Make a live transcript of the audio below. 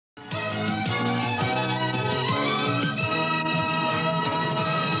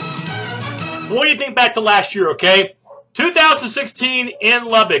what do you think back to last year, okay? 2016 in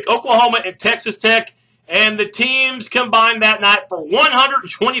Lubbock, Oklahoma and Texas Tech, and the teams combined that night for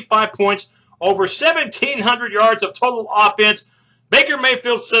 125 points, over 1,700 yards of total offense. Baker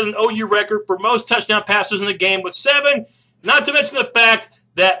Mayfield set an OU record for most touchdown passes in the game with 7, not to mention the fact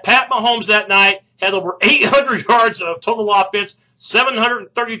that Pat Mahomes that night had over 800 yards of total offense,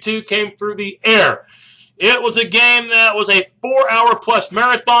 732 came through the air. It was a game that was a 4-hour-plus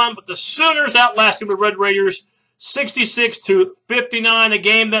marathon, but the Sooners outlasted the Red Raiders 66-59, a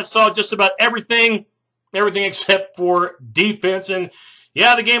game that saw just about everything except for defense. And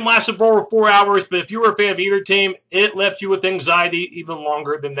yeah, the game lasted for over 4 hours, but if you were a fan of either team, it left you with anxiety even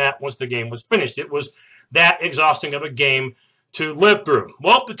longer than that once the game was finished. It was that exhausting of a game to live through.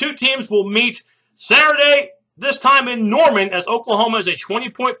 Well, the two teams will meet Saturday, this time in Norman, as Oklahoma is a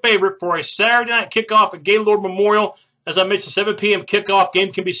 20-point favorite for a Saturday night kickoff at Gaylord Memorial. As I mentioned, 7 p.m. kickoff.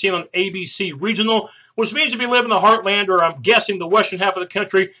 Game can be seen on ABC Regional, which means if you live in the heartland, or I'm guessing the western half of the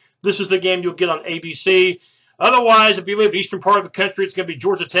country, this is the game you'll get on ABC. Otherwise, if you live eastern part of the country, it's going to be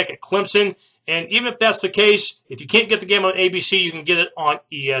Georgia Tech at Clemson. And even if that's the case, if you can't get the game on ABC, you can get it on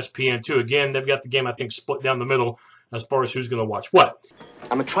ESPN too. Again, they've got the game, I think, split down the middle as far as who's going to watch what.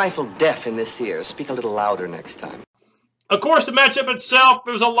 I'm a trifle deaf in this ear. Speak a little louder next time. Of course, the matchup itself,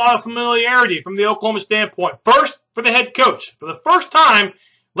 there's a lot of familiarity from the Oklahoma standpoint. First, for the head coach. For the first time,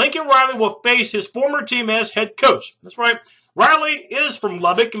 Lincoln Riley will face his former team as head coach. That's right. Riley is from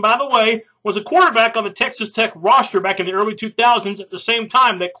Lubbock, and by the way, was a quarterback on the Texas Tech roster back in the early 2000s at the same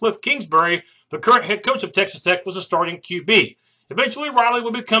time that Cliff Kingsbury, the current head coach of Texas Tech, was a starting QB. Eventually, Riley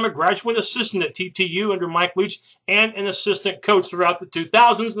would become a graduate assistant at T.C.U. under Mike Leach and an assistant coach throughout the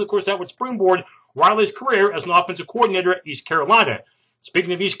 2000s. And, of course, that would springboard Riley's career as an offensive coordinator at East Carolina.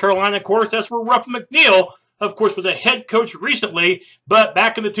 Speaking of East Carolina, of course, that's where Ruffin McNeil, of course, was a head coach recently, but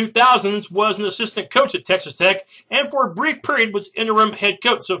back in the 2000s was an assistant coach at Texas Tech, and for a brief period was interim head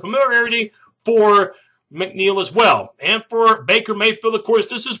coach. So familiarity for McNeil as well. And for Baker Mayfield, of course,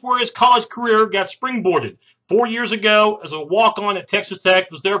 this is where his college career got springboarded. 4 years ago, as a walk-on at Texas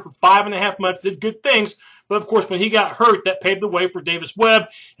Tech, was there for 5.5 months, did good things. But, of course, when he got hurt, that paved the way for Davis Webb,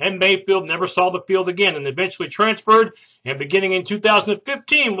 and Mayfield never saw the field again and eventually transferred. And beginning in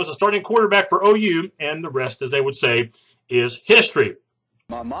 2015, was a starting quarterback for OU, and the rest, as they would say, is history.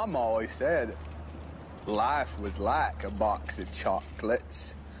 My mom always said life was like a box of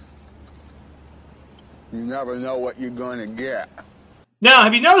chocolates. You never know what you're going to get. Now,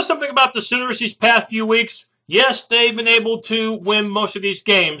 have you noticed something about the Sooners these past few weeks? Yes, they've been able to win most of these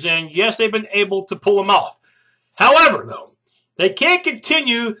games, and yes, they've been able to pull them off. However, though, they can't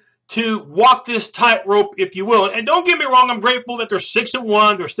continue to walk this tightrope, if you will. And don't get me wrong, I'm grateful that they're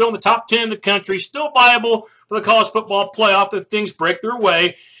 6-1. They're still in the top 10 in the country, still viable for the college football playoff if things break their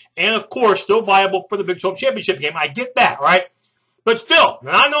way, and, of course, still viable for the Big 12 championship game. I get that, right? But still, and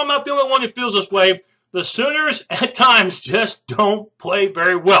I know I'm not the only one who feels this way, the Sooners at times just don't play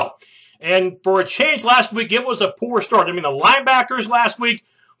very well. And for a change last week, it was a poor start. I mean, the linebackers last week,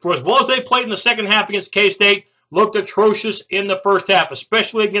 for as well as they played in the second half against K-State, looked atrocious in the first half,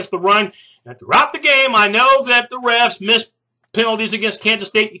 especially against the run. And throughout the game, I know that the refs missed penalties against Kansas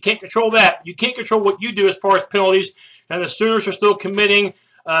State. You can't control that. You can't control what you do as far as penalties. And the Sooners are still committing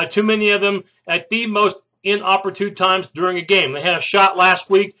too many of them at the most inopportune times during a game. They had a shot last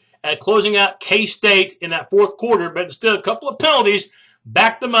week at closing out K-State in that fourth quarter, but instead a couple of penalties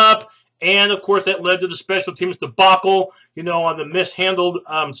backed them up. And, of course, that led to the special teams debacle, on the mishandled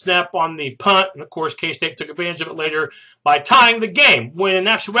snap on the punt. And, of course, K-State took advantage of it later by tying the game. When, in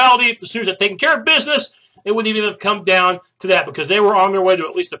actuality, if the Sooners had taken care of business, it wouldn't even have come down to that because they were on their way to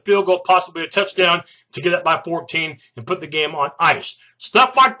at least a field goal, possibly a touchdown, to get up by 14 and put the game on ice.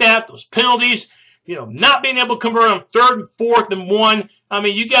 Stuff like that, those penalties, not being able to convert on 3rd and 4th and 1. I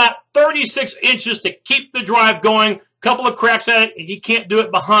mean, you got 36 inches to keep the drive going. Couple of cracks at it, and you can't do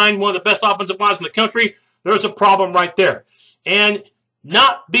it behind one of the best offensive lines in the country. There's a problem right there. And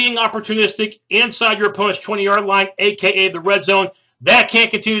not being opportunistic inside your opponent's 20-yard line, a.k.a. the red zone, that can't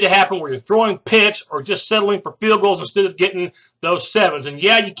continue to happen where you're throwing picks or just settling for field goals instead of getting those 7s. And,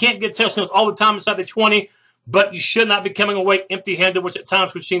 yeah, you can't get touchdowns all the time inside the 20, but you should not be coming away empty-handed, which at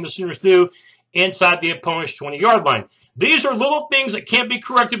times we've seen the Sooners do inside the opponent's 20-yard line. These are little things that can't be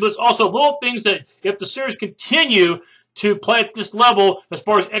corrected, but it's also little things that if the Sooners continue to play at this level as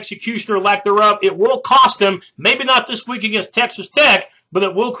far as execution or lack thereof, it will cost them, maybe not this week against Texas Tech, but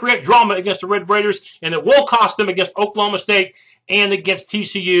it will create drama against the Red Raiders, and it will cost them against Oklahoma State and against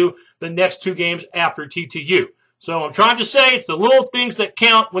T.C.U. the next 2 games after TTU. So I'm trying to say it's the little things that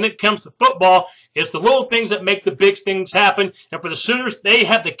count when it comes to football. It's the little things that make the big things happen. And for the Sooners, they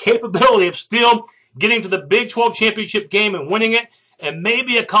have the capability of still getting to the Big 12 championship game and winning it, and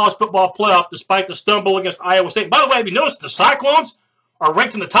maybe a college football playoff despite the stumble against Iowa State. By the way, have you noticed the Cyclones are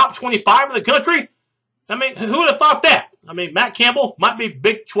ranked in the top 25 in the country? I mean, who would have thought that? I mean, Matt Campbell might be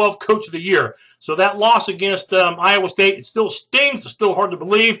Big 12 Coach of the Year. So that loss against Iowa State, it still stings. It's still hard to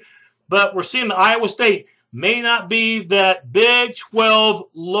believe. But we're seeing that Iowa State may not be that Big 12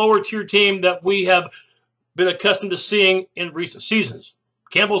 lower-tier team that we have been accustomed to seeing in recent seasons.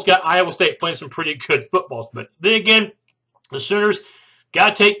 Campbell's got Iowa State playing some pretty good footballs. But then again, the Sooners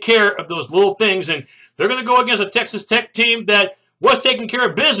got to take care of those little things. And they're going to go against a Texas Tech team that was taking care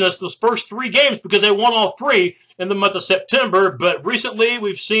of business those first 3 games because they won all 3 in the month of September. But recently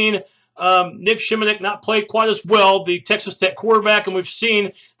we've seen Nick Shimonek not play quite as well, the Texas Tech quarterback, and we've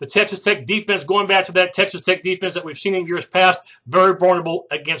seen the Texas Tech defense, going back to that Texas Tech defense that we've seen in years past, very vulnerable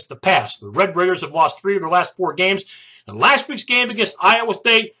against the pass. The Red Raiders have lost 3 of their last 4 games. And last week's game against Iowa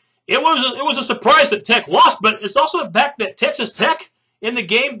State, it was a surprise that Tech lost, but it's also the fact that Texas Tech in the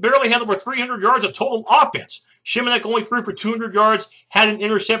game barely had over 300 yards of total offense. Shimonek only threw for 200 yards, had an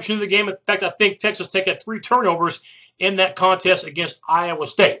interception in the game. In fact, I think Texas Tech had 3 turnovers in that contest against Iowa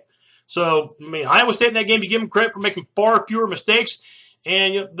State. So, I mean, Iowa State in that game, you give them credit for making far fewer mistakes.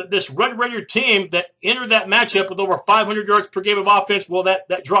 And you know, this Red Raider team that entered that matchup with over 500 yards per game of offense, well,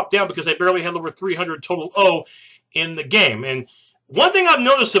 that dropped down because they barely had over 300 total in the game. And one thing I've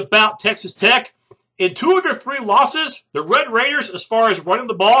noticed about Texas Tech, in 2 of their 3 losses, the Red Raiders, as far as running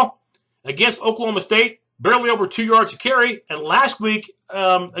the ball against Oklahoma State, barely over 2 yards a carry. And last week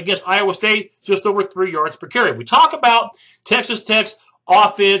against Iowa State, just over 3 yards per carry. We talk about Texas Tech's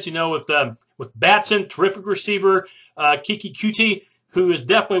offense, you know, with Batson, terrific receiver, Kiki Kuti, who is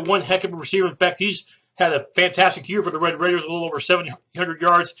definitely one heck of a receiver. In fact, he's had a fantastic year for the Red Raiders, a little over 700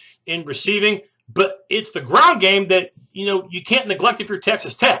 yards in receiving. But it's the ground game that, you know, you can't neglect if you're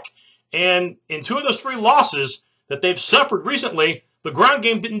Texas Tech. And in 2 of those 3 losses that they've suffered recently, the ground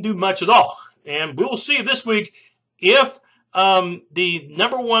game didn't do much at all. And we will see this week if the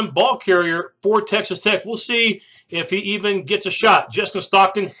 #1 ball carrier for Texas Tech, we'll see if he even gets a shot. Justin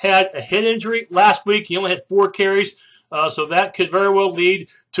Stockton had a head injury last week. He only had 4 carries, so that could very well lead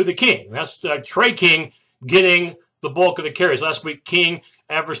to the King. That's Trey King getting the bulk of the carries. Last week, King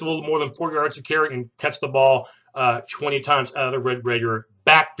averaged a little more than 4 yards a carry and touched the ball 20 times out of the Red Raider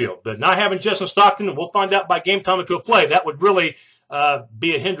backfield. But not having Justin Stockton, and we'll find out by game time if he'll play, that would really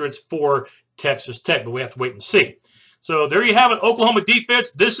be a hindrance for Texas Tech, but we have to wait and see. So there you have it, Oklahoma defense.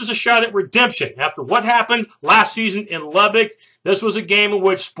 This is a shot at redemption. After what happened last season in Lubbock, this was a game in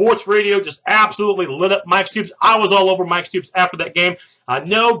which sports radio just absolutely lit up Mike Stoops. I was all over Mike Stoops after that game. I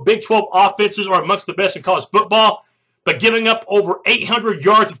know Big 12 offenses are amongst the best in college football, but giving up over 800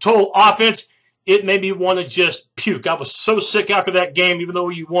 yards of total offense, it made me want to just puke. I was so sick after that game, even though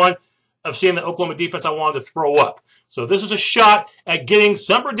you won, of seeing the Oklahoma defense. I wanted to throw up. So this is a shot at getting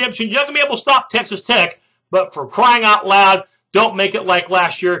some redemption. You're not going to be able to stop Texas Tech, but for crying out loud, don't make it like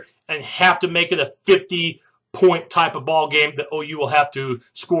last year and have to make it a 50-point type of ball game that OU will have to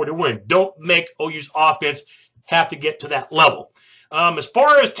score to win. Don't make OU's offense have to get to that level. As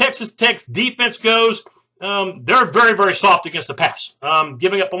far as Texas Tech's defense goes, they're very, very soft against the pass,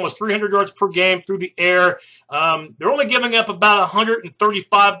 giving up almost 300 yards per game through the air. They're only giving up about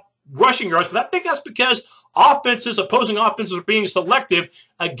 135 rushing yards, but I think that's because opposing offenses are being selective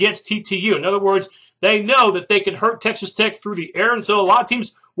against T.C.U. In other words, they know that they can hurt Texas Tech through the air, and so a lot of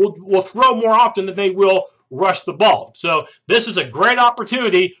teams will throw more often than they will rush the ball. So this is a great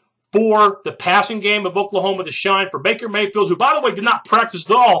opportunity for the passing game of Oklahoma to shine, for Baker Mayfield, who, by the way, did not practice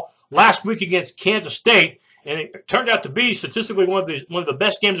at all last week against Kansas State, and it turned out to be statistically one of the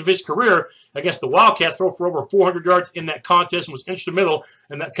best games of his career against the Wildcats. Throw for over 400 yards in that contest and was instrumental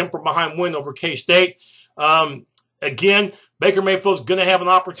in that come-from-behind win over K-State. Again, Baker Mayfield's going to have an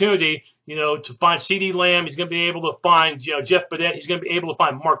opportunity, you know, to find CeeDee Lamb. He's going to be able to find, you know, Jeff Badette. He's going to be able to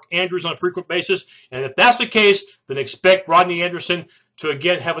find Mark Andrews on a frequent basis. And if that's the case, then expect Rodney Anderson to,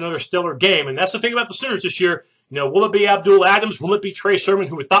 again, have another stellar game. And that's the thing about the Sooners this year. You know, will it be Abdul Adams? Will it be Trey Sermon,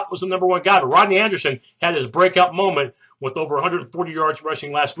 who we thought was the #1 guy? But Rodney Anderson had his breakout moment with over 140 yards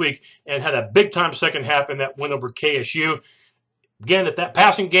rushing last week and had a big-time second half in that win over KSU. Again, if that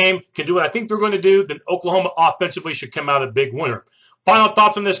passing game can do what I think they're going to do, then Oklahoma offensively should come out a big winner. Final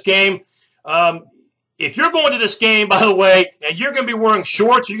thoughts on this game. If you're going to this game, by the way, and you're going to be wearing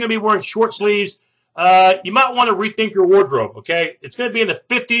shorts, you're going to be wearing short sleeves, you might want to rethink your wardrobe, okay? It's going to be in the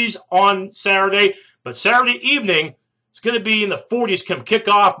 50s on Saturday, but Saturday evening, It's going to be in the 40s come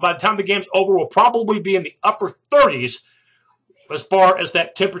kickoff. By the time the game's over, we'll probably be in the upper 30s as far as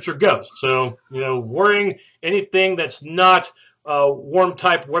that temperature goes. So, wearing anything that's not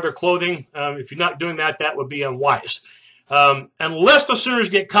warm-type weather clothing, if you're not doing that, that would be unwise. Unless the Sooners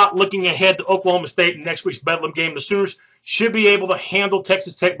get caught looking ahead to Oklahoma State in next week's Bedlam game, the Sooners should be able to handle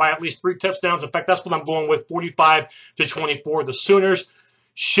Texas Tech by at least 3 touchdowns. In fact, that's what I'm going with, 45-24. The Sooners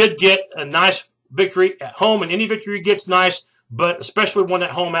should get a nice victory at home, and any victory gets nice, but especially one at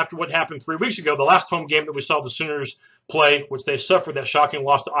home after what happened 3 weeks ago, the last home game that we saw the Sooners play, which they suffered that shocking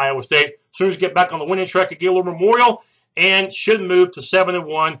loss to Iowa State. Sooners get back on the winning track at Gaylord Memorial and should move to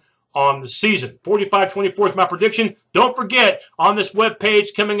 7-1 on the season. 45-24 is my prediction. Don't forget, on this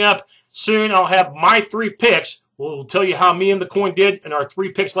webpage coming up soon, I'll have my 3 picks. We'll tell you how me and the coin did in our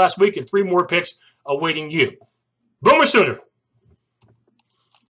 3 picks last week and 3 more picks awaiting you. Boomer Sooner.